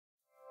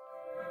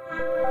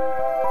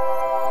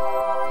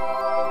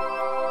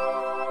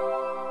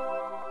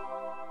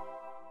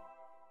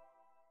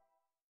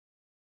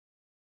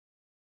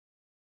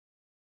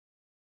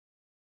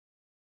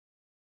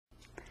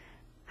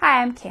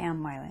Hi, I'm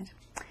Cam Weiland.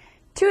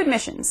 Two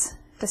admissions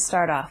to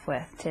start off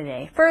with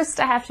today. First,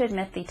 I have to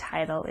admit the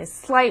title is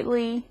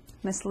slightly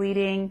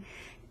misleading.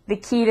 The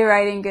key to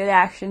writing good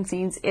action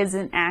scenes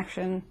isn't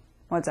action.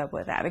 What's up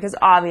with that? Because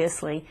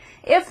obviously,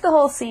 if the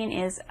whole scene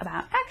is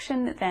about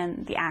action,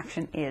 then the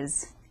action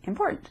is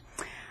important.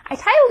 I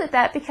titled it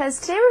that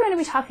because today we're going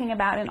to be talking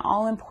about an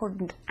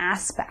all-important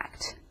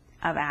aspect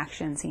of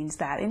action scenes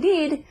that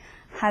indeed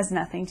has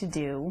nothing to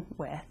do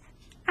with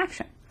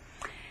action.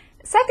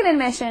 Second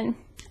admission,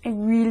 I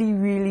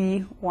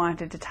really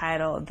wanted to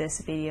title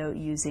this video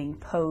using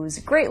Po's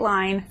great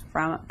line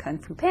from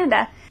Kung-Fu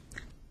Panda,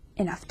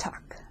 "Enough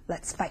talk,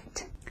 let's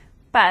fight."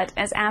 But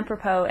as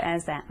apropos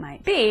as that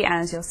might be,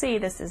 as you'll see,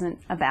 this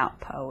isn't about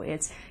Po.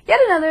 It's yet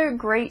another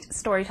great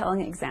storytelling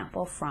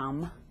example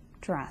from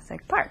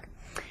Jurassic Park.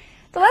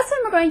 The lesson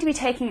we're going to be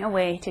taking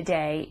away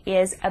today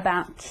is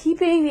about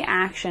keeping the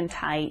action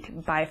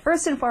tight by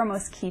first and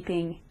foremost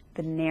keeping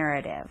the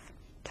narrative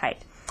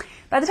tight.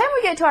 By the time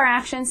we get to our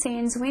action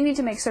scenes, we need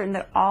to make certain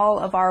that all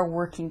of our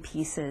working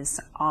pieces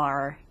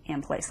are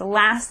in place. The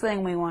last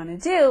thing we want to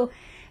do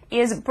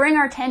is bring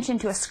our attention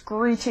to a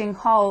screeching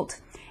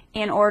halt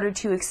in order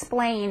to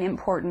explain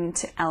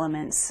important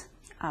elements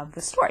of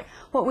the story.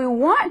 What we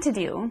want to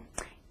do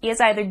is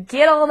either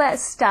get all that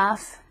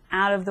stuff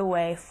out of the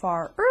way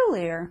far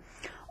earlier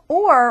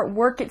or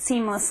work it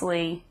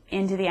seamlessly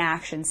into the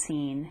action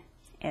scene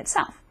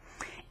itself.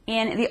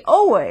 In the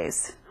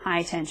always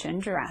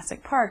high-tension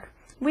Jurassic Park,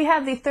 we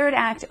have the third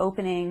act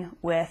opening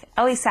with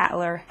Ellie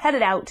Sattler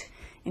headed out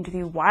into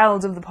the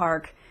wilds of the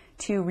park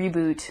to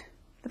reboot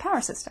the power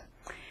system.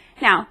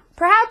 Now,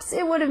 perhaps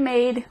it would have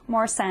made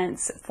more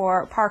sense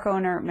for park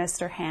owner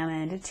Mr.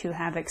 Hammond to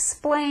have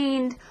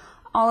explained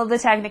all of the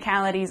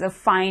technicalities of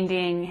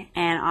finding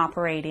and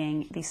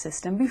operating the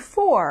system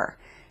before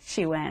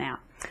she went out.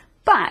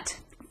 But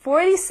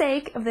for the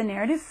sake of the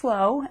narrative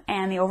flow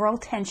and the overall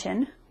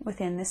tension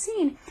within the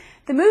scene,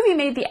 the movie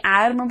made the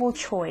admirable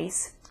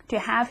choice to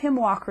have him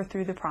walk her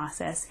through the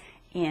process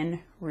in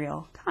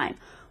real time,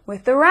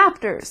 with the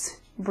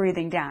raptors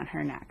breathing down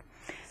her neck.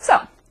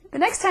 So, the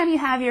next time you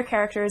have your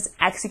characters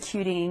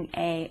executing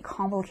a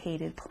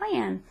complicated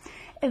plan,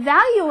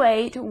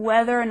 evaluate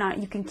whether or not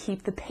you can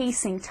keep the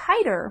pacing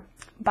tighter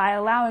by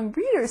allowing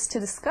readers to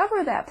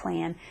discover that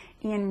plan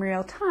in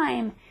real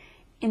time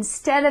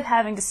instead of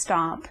having to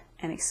stop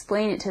and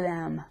explain it to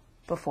them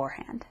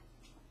beforehand.